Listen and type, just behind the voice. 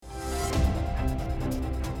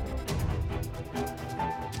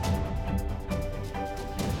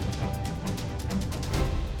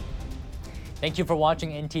Thank you for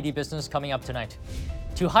watching NTD Business. Coming up tonight.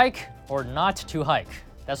 To hike or not to hike?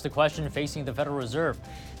 That's the question facing the Federal Reserve.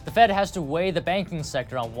 The Fed has to weigh the banking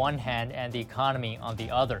sector on one hand and the economy on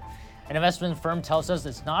the other. An investment firm tells us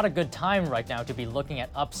it's not a good time right now to be looking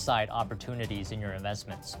at upside opportunities in your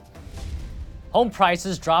investments. Home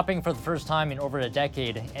prices dropping for the first time in over a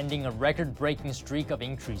decade, ending a record-breaking streak of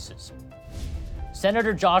increases.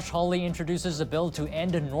 Senator Josh Hawley introduces a bill to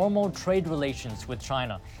end normal trade relations with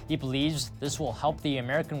China. He believes this will help the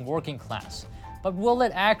American working class. But will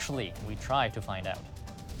it actually? We try to find out.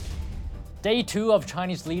 Day 2 of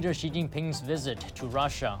Chinese leader Xi Jinping's visit to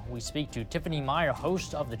Russia. We speak to Tiffany Meyer,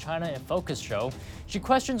 host of the China in Focus show. She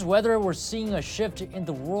questions whether we're seeing a shift in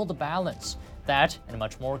the world balance. That and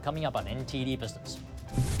much more coming up on NTD Business.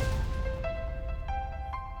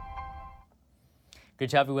 Good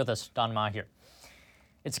to have you with us. Don Ma here.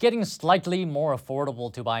 It's getting slightly more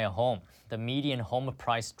affordable to buy a home. The median home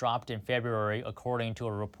price dropped in February, according to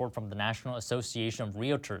a report from the National Association of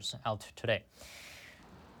Realtors out today.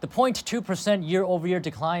 The 0.2% year-over-year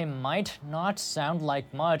decline might not sound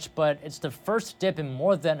like much, but it's the first dip in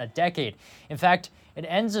more than a decade. In fact, it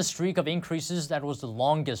ends a streak of increases that was the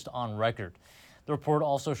longest on record. The report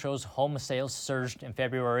also shows home sales surged in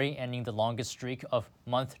February, ending the longest streak of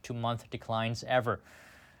month-to-month declines ever.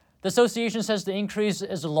 The association says the increase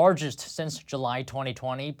is the largest since July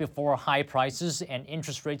 2020, before high prices and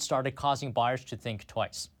interest rates started causing buyers to think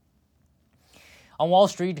twice. On Wall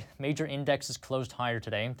Street, major indexes closed higher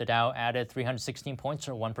today. The Dow added 316 points,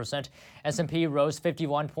 or 1%. S&P rose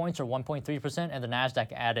 51 points, or 1.3%, and the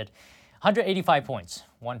Nasdaq added 185 points,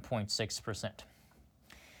 1.6%.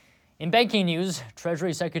 In banking news,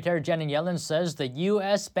 Treasury Secretary Janet Yellen says the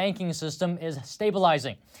U.S. banking system is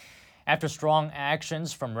stabilizing after strong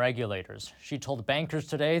actions from regulators. She told bankers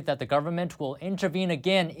today that the government will intervene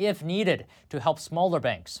again if needed to help smaller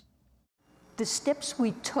banks. The steps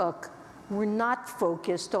we took were not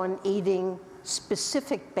focused on aiding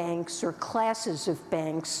specific banks or classes of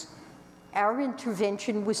banks. Our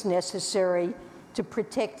intervention was necessary to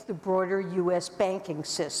protect the broader U.S. banking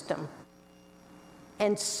system.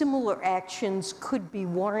 And similar actions could be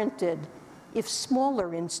warranted if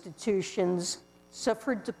smaller institutions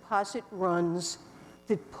suffered deposit runs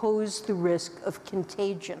that posed the risk of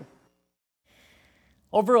contagion.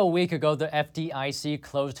 Over a week ago, the FDIC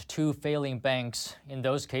closed 2 failing banks. In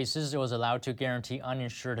those cases, it was allowed to guarantee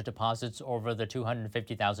uninsured deposits over the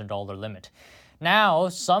 $250,000 limit. Now,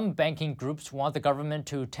 some banking groups want the government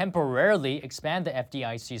to temporarily expand the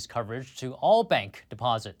FDIC's coverage to all bank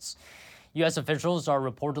deposits. U.S. officials are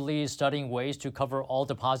reportedly studying ways to cover all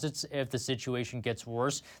deposits if the situation gets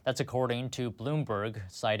worse. That's according to Bloomberg,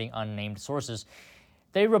 citing unnamed sources.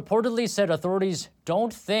 They reportedly said authorities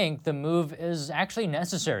don't think the move is actually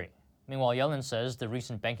necessary. Meanwhile, Yellen says the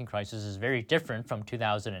recent banking crisis is very different from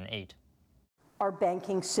 2008. Our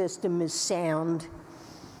banking system is sound,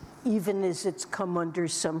 even as it's come under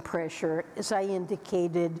some pressure. As I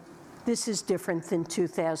indicated, this is different than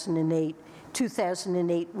 2008.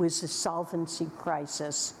 2008 was a solvency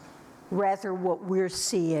crisis. Rather, what we're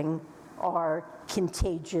seeing are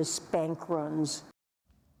contagious bank runs.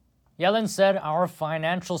 Yellen said our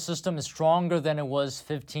financial system is stronger than it was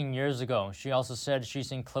 15 years ago. She also said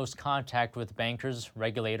she's in close contact with bankers,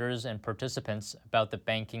 regulators, and participants about the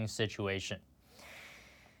banking situation.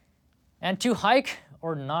 And to hike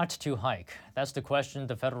or not to hike? That's the question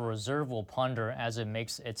the Federal Reserve will ponder as it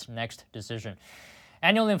makes its next decision.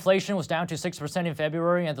 Annual inflation was down to 6% in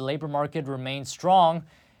February, and the labor market remains strong.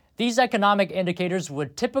 These economic indicators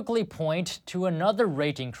would typically point to another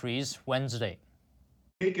rate increase Wednesday.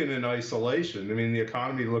 Taken in isolation, I mean, the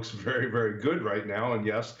economy looks very, very good right now. And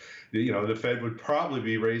yes, the Fed would probably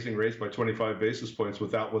be raising rates by 25 basis points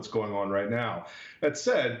without what's going on right now. That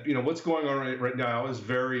said, what's going on right now is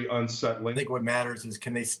very unsettling. I think what matters is,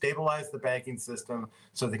 can they stabilize the banking system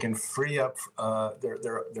so they can free up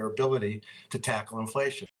their ability to tackle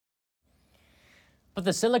inflation? But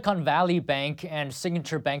the Silicon Valley Bank and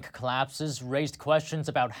Signature Bank collapses raised questions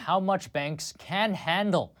about how much banks can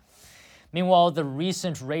handle. Meanwhile, the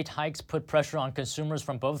recent rate hikes put pressure on consumers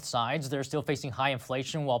from both sides. They're still facing high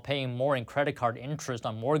inflation while paying more in credit card interest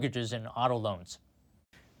on mortgages and auto loans.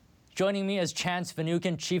 Joining me is Chance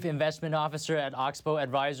Finucane, Chief Investment Officer at Oxbow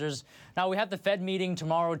Advisors. Now, we have the Fed meeting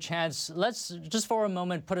tomorrow, Chance. Let's just for a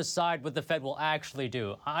moment put aside what the Fed will actually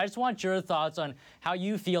do. I just want your thoughts on how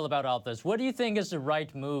you feel about all this. What do you think is the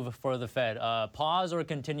right move for the Fed? Pause or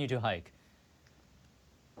continue to hike?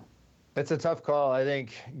 It's a tough call. I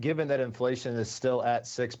think given that inflation is still at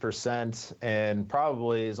 6% and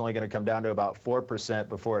probably is only going to come down to about 4%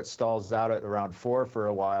 before it stalls out at around 4% for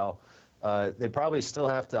a while, They probably still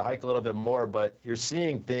have to hike a little bit more, but you're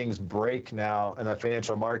seeing things break now in the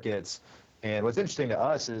financial markets. And what's interesting to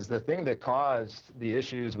us is the thing that caused the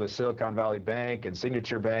issues with Silicon Valley Bank and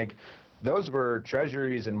Signature Bank, those were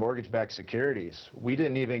treasuries and mortgage-backed securities. We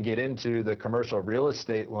didn't even get into the commercial real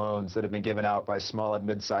estate loans that have been given out by small and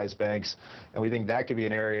mid-sized banks. And we think that could be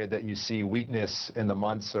an area that you see weakness in the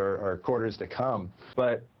months or quarters to come.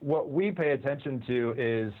 But what we pay attention to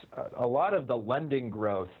is a lot of the lending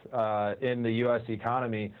growth in the U.S.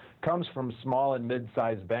 economy comes from small and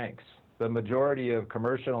mid-sized banks. The majority of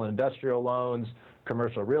commercial and industrial loans,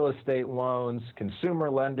 commercial real estate loans,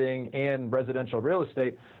 consumer lending, and residential real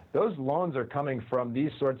estate, those loans are coming from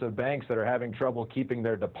these sorts of banks that are having trouble keeping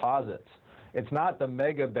their deposits. It's not the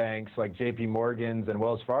mega banks like JP Morgan's and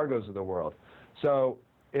Wells Fargo's of the world. So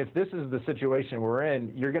if this is the situation we're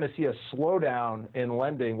in, you're going to see a slowdown in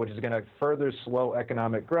lending, which is going to further slow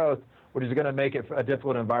economic growth, which is going to make it a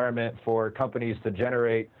difficult environment for companies to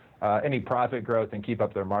generate any profit growth and keep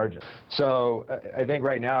up their margins. So I think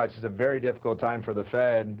right now it's just a very difficult time for the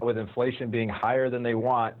Fed. With inflation being higher than they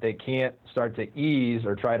want, they can't start to ease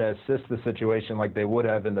or try to assist the situation like they would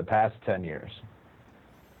have in the past 10 years.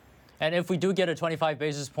 And if we do get a 25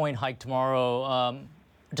 basis point hike tomorrow,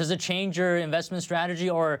 does it change your investment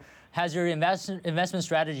strategy, or has your investment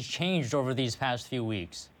strategy changed over these past few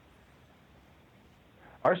weeks?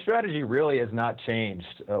 Our strategy really has not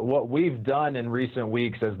changed. What we've done in recent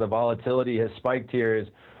weeks as the volatility has spiked here is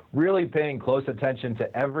really paying close attention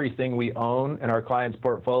to everything we own in our clients'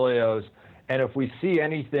 portfolios. And if we see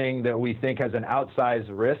anything that we think has an outsized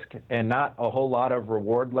risk and not a whole lot of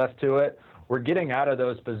reward left to it, we're getting out of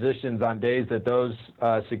those positions on days that those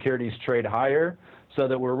securities trade higher, so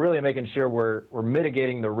that we're really making sure we're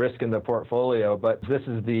mitigating the risk in the portfolio. But this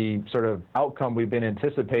is the sort of outcome we've been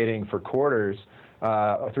anticipating for quarters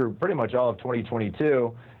through pretty much all of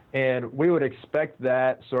 2022. And we would expect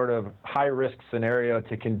that sort of high-risk scenario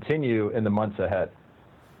to continue in the months ahead.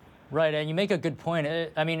 Right, and you make a good point.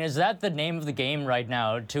 I mean, is that the name of the game right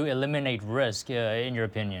now, to eliminate risk, in your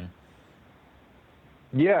opinion?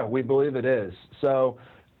 Yeah, we believe it is. So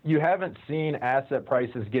you haven't seen asset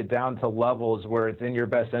prices get down to levels where it's in your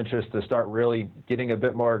best interest to start really getting a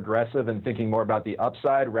bit more aggressive and thinking more about the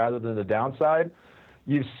upside rather than the downside.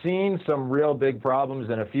 You've seen some real big problems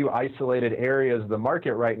in a few isolated areas of the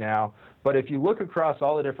market right now, but if you look across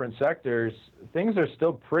all the different sectors, things are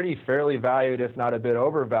still pretty fairly valued, if not a bit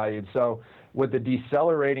overvalued. So with the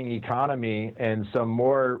decelerating economy and some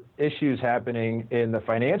more issues happening in the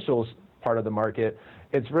financials part of the market,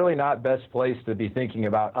 it's really not best place to be thinking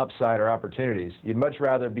about upside or opportunities. You'd much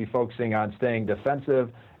rather be focusing on staying defensive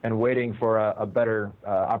and waiting for a better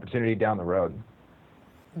opportunity down the road.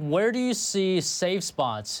 Where do you see safe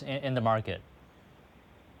spots in the market?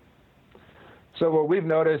 So what we've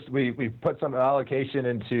noticed, we've put some allocation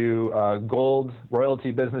into gold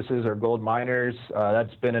royalty businesses or gold miners.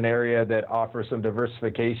 That's been an area that offers some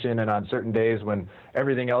diversification, and on certain days when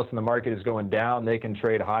everything else in the market is going down, they can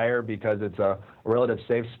trade higher because it's a relative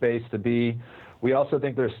safe space to be. We also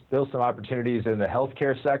think there's still some opportunities in the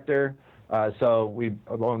healthcare sector. So we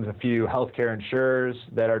own a few healthcare insurers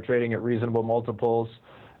that are trading at reasonable multiples.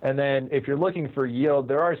 And then if you're looking for yield,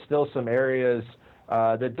 there are still some areas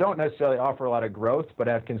that don't necessarily offer a lot of growth, but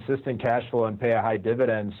have consistent cash flow and pay a high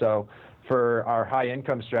dividend. So for our high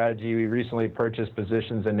income strategy, we recently purchased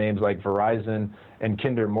positions in names like Verizon and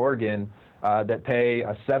Kinder Morgan that pay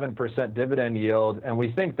a 7% dividend yield. And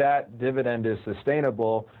we think that dividend is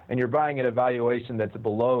sustainable, and you're buying at a valuation that's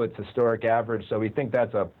below its historic average. So we think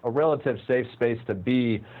that's a relative safe space to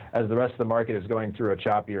be as the rest of the market is going through a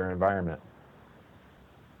choppier environment.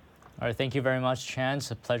 All right, thank you very much, Chance.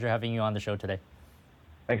 A pleasure having you on the show today.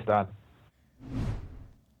 Thanks, Don.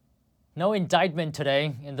 No indictment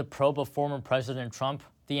today in the probe of former President Trump.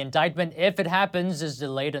 The indictment, if it happens, is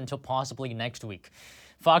delayed until possibly next week.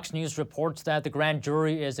 Fox News reports that the grand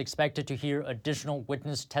jury is expected to hear additional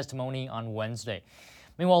witness testimony on Wednesday.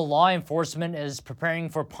 Meanwhile, law enforcement is preparing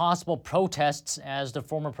for possible protests as the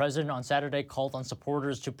former president on Saturday called on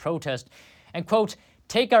supporters to protest and, quote,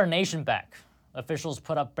 take our nation back. Officials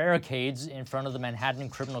put up barricades in front of the Manhattan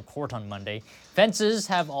Criminal Court on Monday. Fences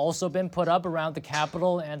have also been put up around the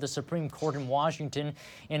Capitol and the Supreme Court in Washington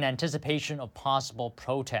in anticipation of possible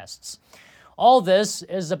protests. All this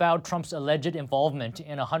is about Trump's alleged involvement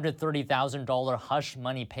in a $130,000 hush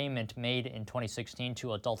money payment made in 2016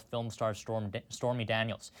 to adult film star Stormy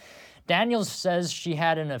Daniels. Daniels says she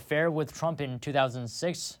had an affair with Trump in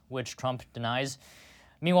 2006, which Trump denies.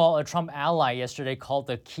 Meanwhile, a Trump ally yesterday called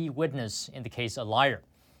the key witness in the case a liar.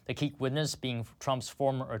 the key witness being Trump's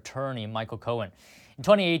former attorney, Michael Cohen. In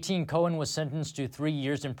 2018, Cohen was sentenced to 3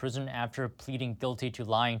 years in prison after pleading guilty to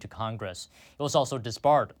lying to Congress. He was also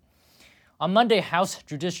disbarred. On Monday, House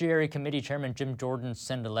Judiciary Committee Chairman Jim Jordan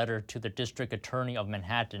sent a letter to the District Attorney of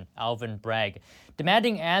Manhattan, Alvin Bragg,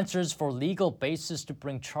 demanding answers for legal basis to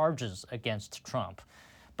bring charges against Trump.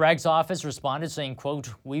 Bragg's office responded saying,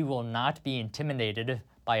 quote, "We will not be intimidated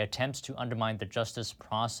by attempts to undermine the justice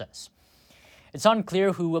process." It's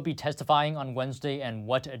unclear who will be testifying on Wednesday and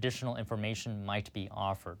what additional information might be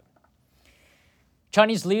offered.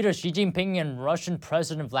 Chinese leader Xi Jinping and Russian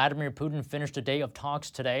President Vladimir Putin finished a day of talks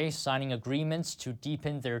today, signing agreements to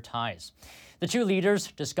deepen their ties. The two leaders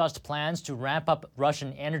discussed plans to ramp up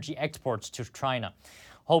Russian energy exports to China,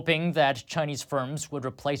 hoping that Chinese firms would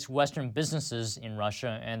replace Western businesses in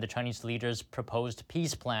Russia, and the Chinese leaders proposed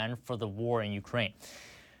peace plan for the war in Ukraine.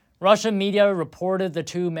 Russian media reported the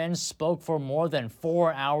two men spoke for more than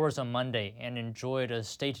 4 hours on Monday and enjoyed a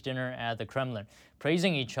state dinner at the Kremlin,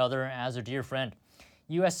 praising each other as a dear friend.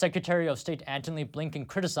 U.S. Secretary of State Antony Blinken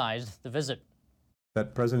criticized the visit.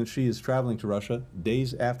 That President Xi is traveling to Russia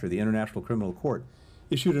days after the International Criminal Court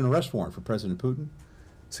issued an arrest warrant for President Putin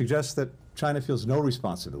suggests that China feels no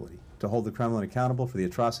responsibility to hold the Kremlin accountable for the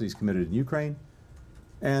atrocities committed in Ukraine,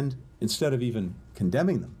 and instead of even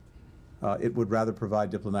condemning them, it would rather provide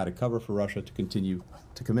diplomatic cover for Russia to continue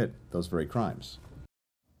to commit those very crimes.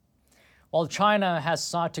 While China has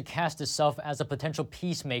sought to cast itself as a potential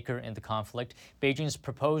peacemaker in the conflict, Beijing's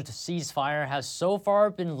proposed ceasefire has so far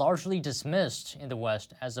been largely dismissed in the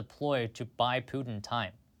West as a ploy to buy Putin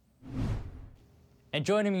time. And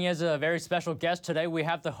joining me as a very special guest today, we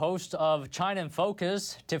have the host of China in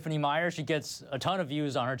Focus, Tiffany Meyer. She gets a ton of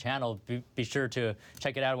views on her channel. Be sure to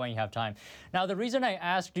check it out when you have time. Now, the reason I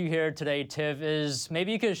asked you here today, Tiff, is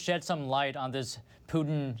maybe you could shed some light on this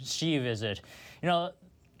Putin-Xi visit. You know,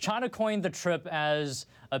 China coined the trip as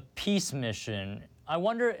a peace mission. I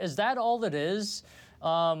wonder, is that all it is?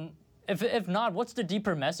 If not, what's the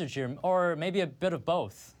deeper message here? Or maybe a bit of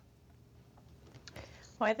both?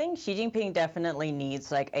 Well, I think Xi Jinping definitely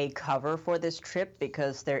needs like a cover for this trip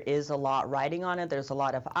because there is a lot riding on it. There's a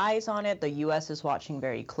lot of eyes on it. The U.S. is watching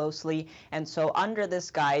very closely. And so under this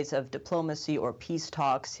guise of diplomacy or peace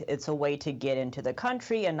talks, it's a way to get into the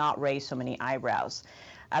country and not raise so many eyebrows.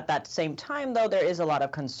 At that same time, though, there is a lot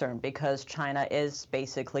of concern because China is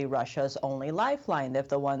basically Russia's only lifeline. They're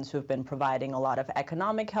the ones who've been providing a lot of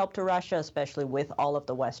economic help to Russia, especially with all of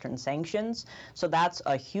the Western sanctions. So that's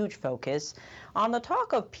a huge focus. On the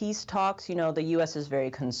talk of peace talks, you know, the U.S. is very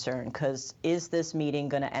concerned because is this meeting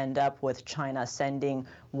going to end up with China sending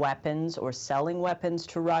weapons or selling weapons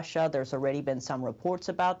to Russia? There's already been some reports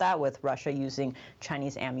about that, with Russia using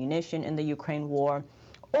Chinese ammunition in the Ukraine war.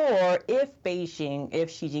 Or if Beijing, if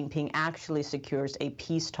Xi Jinping actually secures a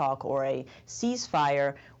peace talk or a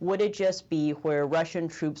ceasefire, would it just be where Russian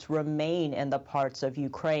troops remain in the parts of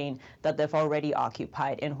Ukraine that they've already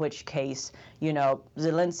occupied, in which case, you know,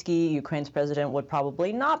 Zelensky, Ukraine's president, would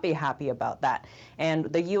probably not be happy about that. And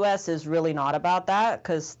the U.S. is really not about that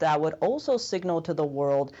because that would also signal to the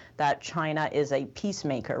world that China is a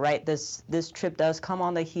peacemaker, right? This trip does come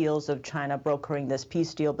on the heels of China brokering this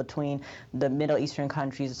peace deal between the Middle Eastern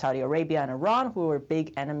countries, Saudi Arabia and Iran, who were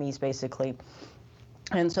big enemies, basically.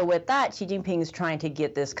 And so with that, Xi Jinping is trying to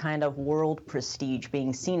get this kind of world prestige,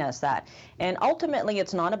 being seen as that. And ultimately,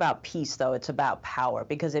 it's not about peace, though. It's about power,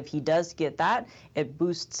 because if he does get that, it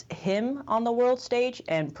boosts him on the world stage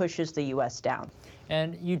and pushes the U.S. down.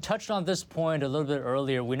 And you touched on this point a little bit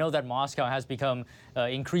earlier. We know that Moscow has become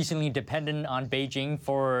increasingly dependent on Beijing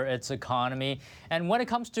for its economy. And when it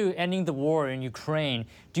comes to ending the war in Ukraine,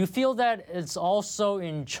 do you feel that it's also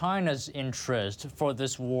in China's interest for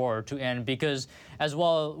this war to end? Because as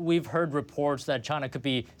well, we've heard reports that China could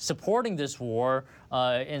be supporting this war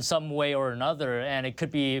in some way or another, and it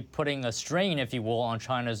could be putting a strain, if you will, on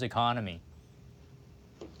China's economy.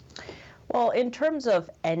 Well, in terms of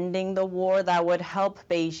ending the war, that would help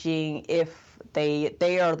Beijing if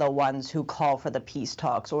they are the ones who call for the peace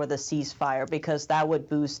talks or the ceasefire, because that would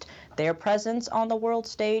boost their presence on the world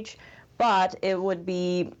stage. But it would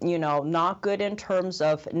be, you know, not good in terms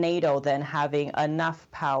of NATO then having enough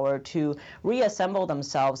power to reassemble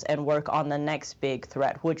themselves and work on the next big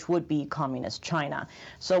threat, which would be communist China.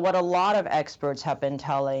 So what a lot of experts have been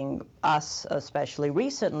telling us, especially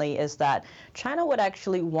recently, is that China would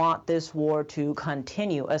actually want this war to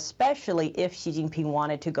continue, especially if Xi Jinping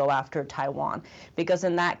wanted to go after Taiwan, because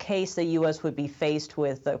in that case, the U.S. would be faced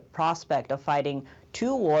with the prospect of fighting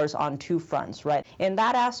two wars on two fronts, right? In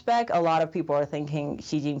that aspect, a lot of people are thinking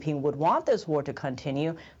Xi Jinping would want this war to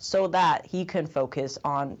continue so that he can focus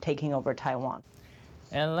on taking over Taiwan.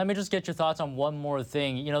 And let me just get your thoughts on one more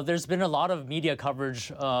thing. You know, there's been a lot of media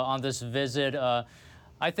coverage on this visit.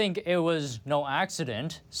 I think it was no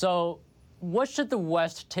accident. So what should the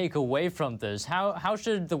West take away from this? How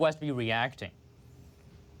should the West be reacting?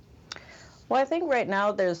 Well, I think right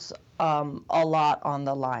now there's a lot on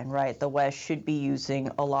the line, right? The West should be using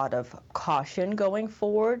a lot of caution going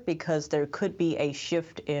forward because there could be a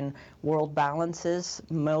shift in world balances.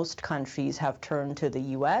 Most countries have turned to the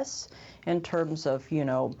U.S. in terms of,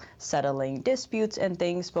 settling disputes and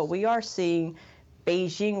things, but we are seeing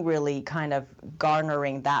Beijing really kind of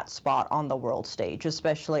garnering that spot on the world stage,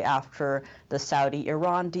 especially after the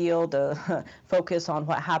Saudi-Iran deal. The focus on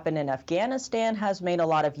what happened in Afghanistan has made a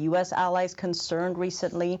lot of U.S. allies concerned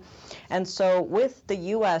recently. And so with the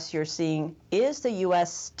U.S., you're seeing, is the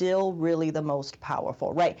U.S. still really the most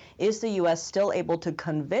powerful, right? Is the U.S. still able to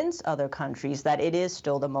convince other countries that it is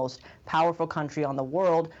still the most powerful country on the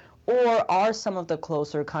world? Or are some of the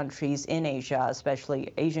closer countries in Asia,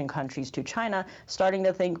 especially Asian countries to China, starting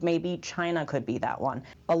to think maybe China could be that one?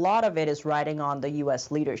 A lot of it is riding on the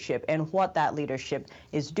U.S. leadership and what that leadership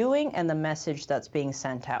is doing and the message that's being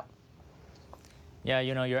sent out. Yeah,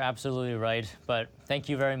 you're absolutely right. But thank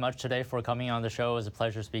you very much today for coming on the show. It was a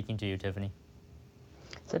pleasure speaking to you, Tiffany.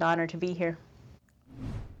 It's an honor to be here.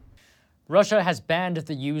 Russia has banned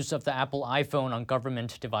the use of the Apple iPhone on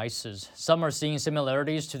government devices. Some are seeing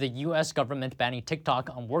similarities to the U.S. government banning TikTok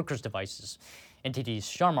on workers' devices. NTD's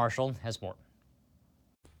Sean Marshall has more.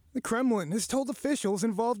 The Kremlin has told officials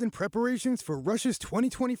involved in preparations for Russia's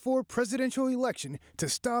 2024 presidential election to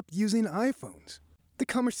stop using iPhones. The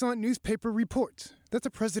Kommersant newspaper reports that the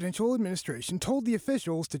presidential administration told the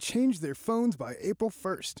officials to change their phones by April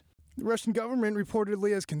 1st. The Russian government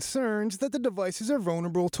reportedly has concerns that the devices are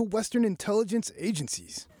vulnerable to Western intelligence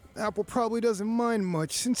agencies. Apple probably doesn't mind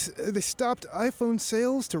much since they stopped iPhone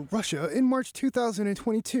sales to Russia in March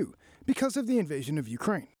 2022 because of the invasion of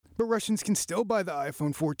Ukraine. But Russians can still buy the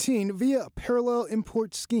iPhone 14 via a parallel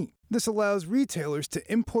import scheme. This allows retailers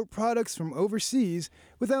to import products from overseas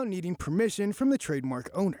without needing permission from the trademark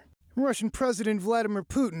owner. Russian President Vladimir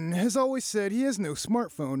Putin has always said he has no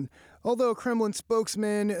smartphone, although a Kremlin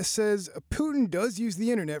spokesman says Putin does use the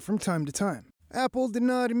internet from time to time. Apple did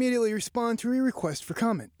not immediately respond to a request for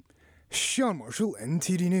comment. Sean Marshall,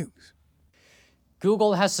 NTD News.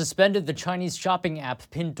 Google has suspended the Chinese shopping app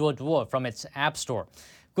Pinduoduo from its app store.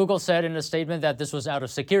 Google said in a statement that this was out of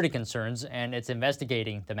security concerns and it's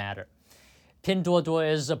investigating the matter. Pinduoduo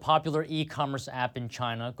is a popular e-commerce app in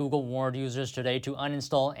China. Google warned users today to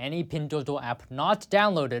uninstall any Pinduoduo app not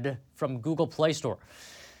downloaded from Google Play Store.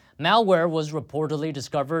 Malware was reportedly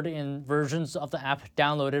discovered in versions of the app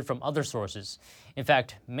downloaded from other sources. In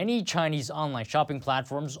fact, many Chinese online shopping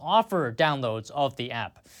platforms offer downloads of the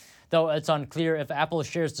app. Though it's unclear if Apple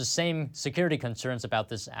shares the same security concerns about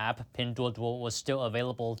this app, Pinduoduo was still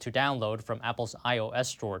available to download from Apple's iOS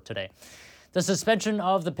store today. The suspension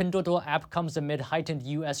of the Pinduoduo app comes amid heightened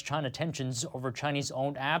U.S.-China tensions over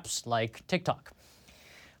Chinese-owned apps like TikTok.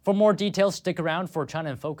 For more details, stick around for China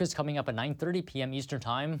in Focus coming up at 9:30 p.m. Eastern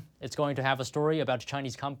Time. It's going to have a story about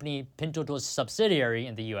Chinese company Pinduoduo's subsidiary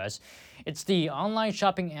in the U.S. It's the online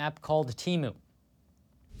shopping app called Temu.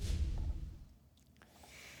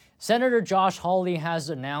 Senator Josh Hawley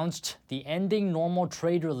has announced the Ending Normal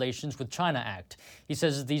Trade Relations with China Act. He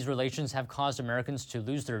says these relations have caused Americans to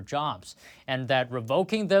lose their jobs and that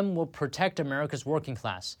revoking them will protect America's working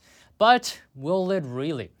class. But will it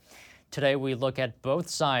really? Today we look at both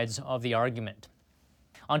sides of the argument.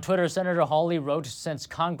 On Twitter, Senator Hawley wrote, "Since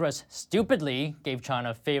Congress stupidly gave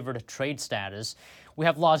China favored trade status, we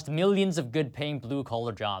have lost millions of good-paying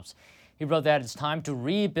blue-collar jobs." He wrote that it's time to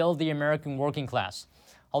rebuild the American working class.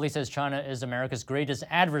 Hawley says China is America's greatest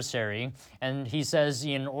adversary, and he says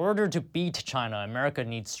in order to beat China, America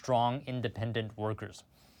needs strong, independent workers.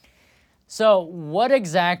 So what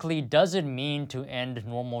exactly does it mean to end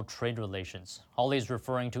normal trade relations? Hawley is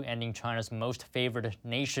referring to ending China's most favored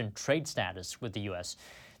nation trade status with the U.S.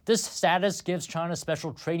 This status gives China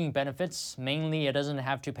special trading benefits. Mainly, it doesn't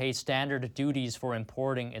have to pay standard duties for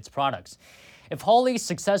importing its products. If Hawley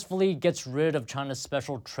successfully gets rid of China's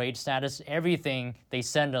special trade status, everything they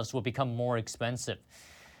send us will become more expensive.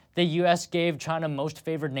 The U.S. gave China most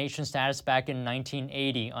favored nation status back in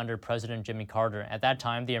 1980 under President Jimmy Carter. At that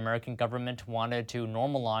time, the American government wanted to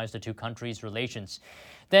normalize the two countries' relations.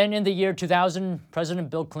 Then in the year 2000, President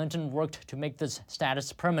Bill Clinton worked to make this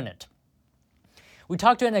status permanent. We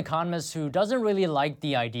talked to an economist who doesn't really like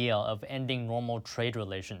the idea of ending normal trade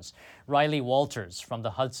relations, Riley Walters from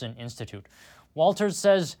the Hudson Institute. Walters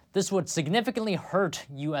says this would significantly hurt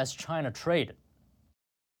U.S.-China trade.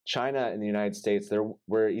 China and the United States,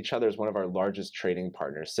 we're each other's one of our largest trading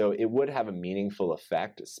partners. So it would have a meaningful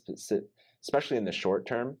effect, especially in the short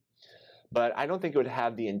term. But I don't think it would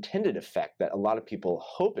have the intended effect that a lot of people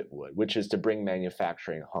hope it would, which is to bring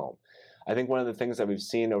manufacturing home. I think one of the things that we've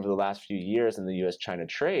seen over the last few years in the US-China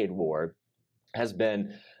trade war has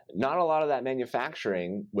been not a lot of that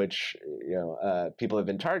manufacturing, which people have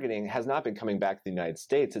been targeting, has not been coming back to the United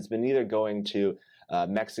States. It's been either going to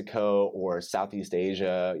Mexico or Southeast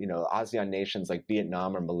Asia, ASEAN nations like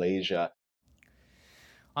Vietnam or Malaysia.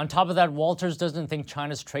 On top of that, Walters doesn't think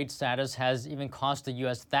China's trade status has even cost the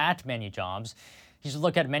U.S. that many jobs. He's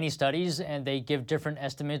looked at many studies, and they give different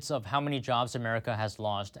estimates of how many jobs America has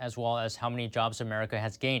lost, as well as how many jobs America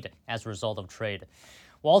has gained as a result of trade.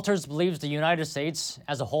 Walters believes the United States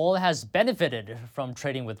as a whole has benefited from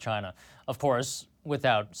trading with China, of course,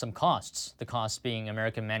 without some costs, the costs being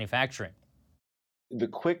American manufacturing. The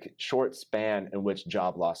quick, short span in which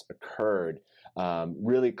job loss occurred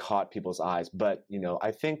really caught people's eyes. But,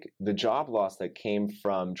 I think the job loss that came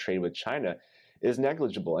from trade with China is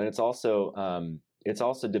negligible. And it's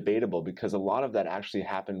also debatable because a lot of that actually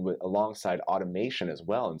happened alongside automation as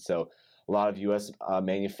well. And so a lot of U.S.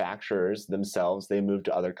 manufacturers themselves, they moved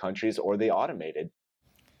to other countries or they automated.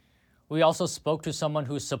 We also spoke to someone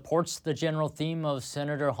who supports the general theme of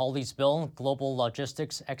Senator Hawley's bill, global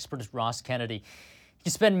logistics expert Ross Kennedy. He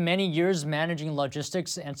spent many years managing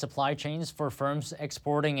logistics and supply chains for firms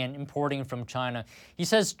exporting and importing from China. He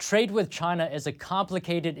says trade with China is a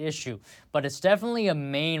complicated issue, but it's definitely a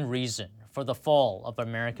main reason for the fall of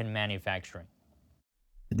American manufacturing.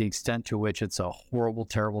 The extent to which it's a horrible,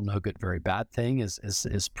 terrible, no good, very bad thing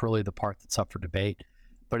is probably the part that's up for debate.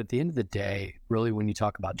 But at the end of the day, really, when you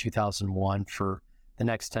talk about 2001, for the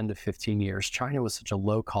next 10 to 15 years, China was such a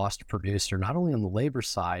low-cost producer, not only on the labor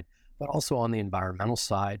side, but also on the environmental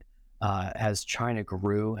side, as China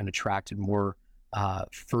grew and attracted more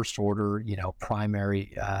first-order,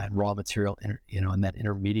 primary and raw material, and that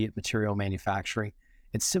intermediate material manufacturing.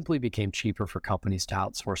 It simply became cheaper for companies to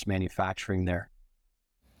outsource manufacturing there.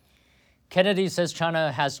 Kennedy says China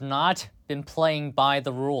has not been playing by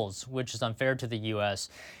the rules, which is unfair to the U.S.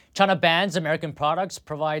 China bans American products,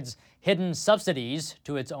 provides hidden subsidies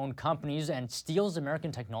to its own companies, and steals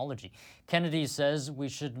American technology. Kennedy says we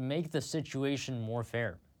should make the situation more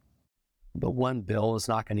fair. But one bill is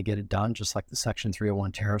not going to get it done, just like the Section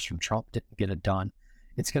 301 tariffs from Trump didn't get it done.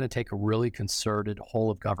 It's going to take a really concerted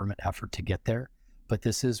whole-of-government effort to get there. But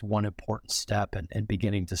this is one important step in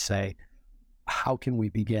beginning to say, how can we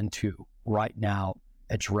begin to, right now,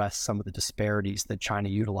 address some of the disparities that China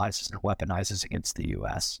utilizes and weaponizes against the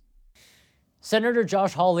U.S.? Senator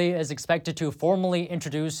Josh Hawley is expected to formally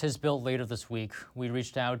introduce his bill later this week. We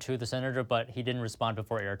reached out to the senator, but he didn't respond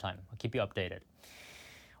before airtime. I'll keep you updated.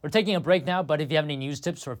 We're taking a break now, but if you have any news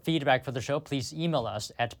tips or feedback for the show, please email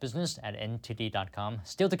us at business@ntd.com.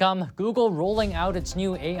 Still to come, Google rolling out its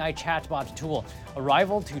new AI chatbot tool, a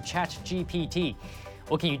rival to ChatGPT.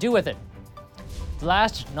 What can you do with it? The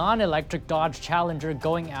last non-electric Dodge Challenger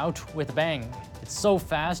going out with a bang. It's so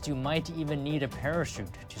fast you might even need a parachute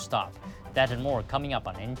to stop. That and more coming up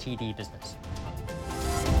on NTD Business.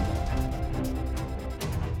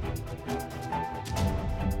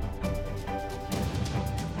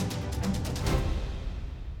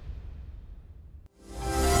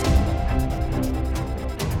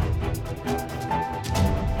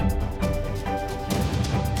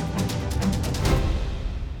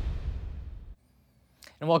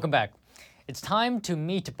 And welcome back. It's time to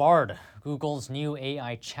meet Bard, Google's new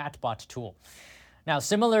AI chatbot tool. Now,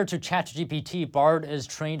 similar to ChatGPT, Bard is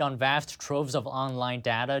trained on vast troves of online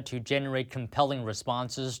data to generate compelling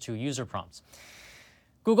responses to user prompts.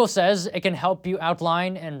 Google says it can help you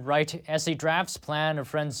outline and write essay drafts, plan a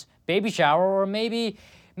friend's baby shower, or maybe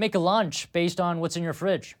make a lunch based on what's in your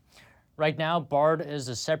fridge. Right now, Bard is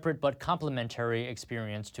a separate but complementary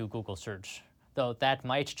experience to Google Search, though that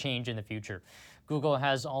might change in the future. Google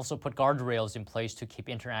has also put guardrails in place to keep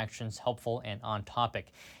interactions helpful and on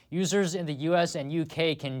topic. Users in the US and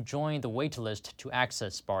UK can join the waitlist to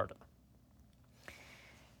access Bard.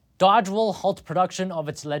 Dodge will halt production of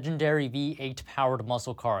its legendary V8-powered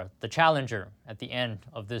muscle car, the Challenger, at the end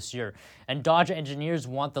of this year. And Dodge engineers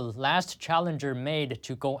want the last Challenger made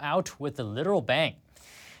to go out with a literal bang.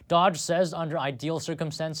 Dodge says under ideal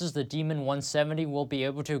circumstances, the Demon 170 will be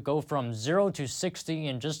able to go from 0 to 60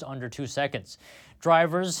 in just under 2 seconds.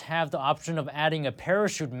 Drivers have the option of adding a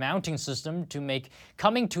parachute mounting system to make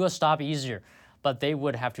coming to a stop easier, but they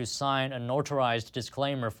would have to sign a notarized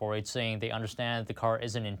disclaimer for it saying they understand the car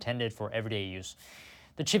isn't intended for everyday use.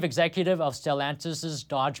 The chief executive of Stellantis'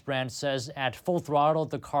 Dodge brand says at full throttle,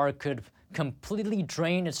 the car could completely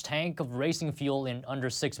drain its tank of racing fuel in under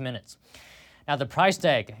 6 minutes. Now, the price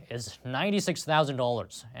tag is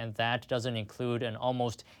 $96,000, and that doesn't include an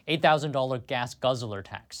almost $8,000 gas guzzler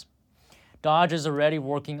tax. Dodge is already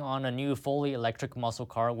working on a new fully electric muscle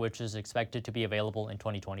car, which is expected to be available in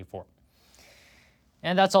 2024.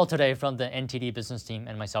 And that's all today from the NTD business team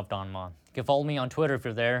and myself, Don Ma. You can follow me on Twitter if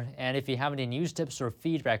you're there, and if you have any news tips or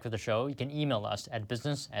feedback for the show, you can email us at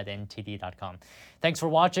business@ntd.com. Thanks for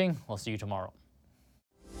watching. We'll see you tomorrow.